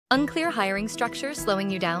Unclear hiring structure slowing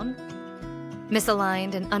you down?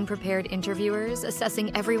 Misaligned and unprepared interviewers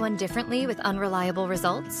assessing everyone differently with unreliable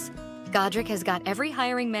results? Godric has got every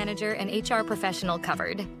hiring manager and HR professional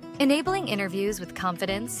covered, enabling interviews with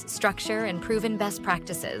confidence, structure, and proven best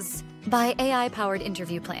practices by AI-powered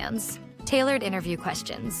interview plans, tailored interview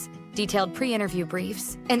questions, detailed pre-interview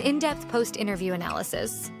briefs, and in-depth post-interview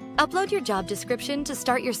analysis. Upload your job description to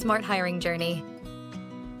start your smart hiring journey.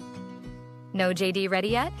 No JD ready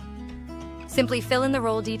yet? Simply fill in the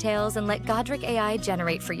role details and let Godric AI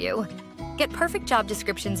generate for you. Get perfect job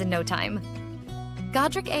descriptions in no time.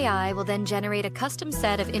 Godric AI will then generate a custom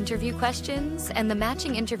set of interview questions and the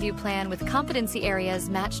matching interview plan with competency areas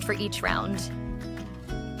matched for each round.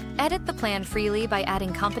 Edit the plan freely by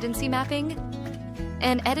adding competency mapping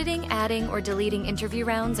and editing, adding, or deleting interview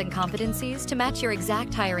rounds and competencies to match your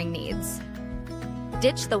exact hiring needs.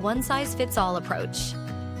 Ditch the one-size-fits-all approach.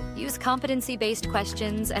 Use competency-based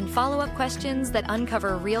questions and follow-up questions that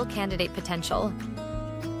uncover real candidate potential.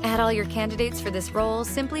 Add all your candidates for this role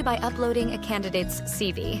simply by uploading a candidate's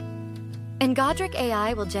CV. And Godric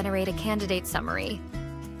AI will generate a candidate summary,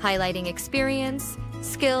 highlighting experience,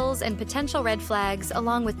 skills, and potential red flags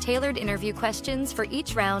along with tailored interview questions for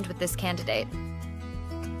each round with this candidate.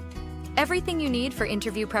 Everything you need for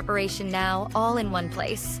interview preparation now, all in one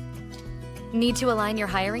place. Need to align your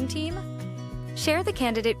hiring team? Share the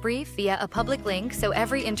candidate brief via a public link so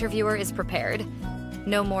every interviewer is prepared.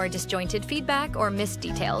 No more disjointed feedback or missed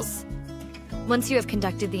details. Once you have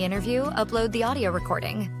conducted the interview, upload the audio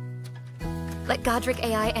recording. Let Godric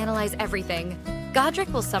AI analyze everything.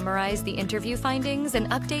 Godric will summarize the interview findings and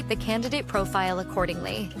update the candidate profile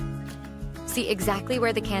accordingly. See exactly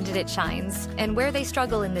where the candidate shines and where they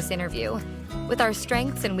struggle in this interview, with our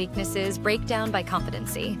strengths and weaknesses breakdown by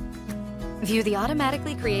competency. View the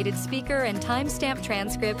automatically created speaker and timestamp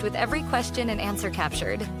transcript with every question and answer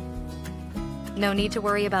captured. No need to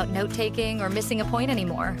worry about note-taking or missing a point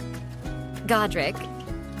anymore. Godric,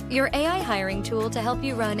 your AI hiring tool to help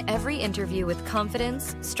you run every interview with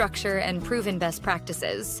confidence, structure, and proven best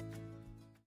practices.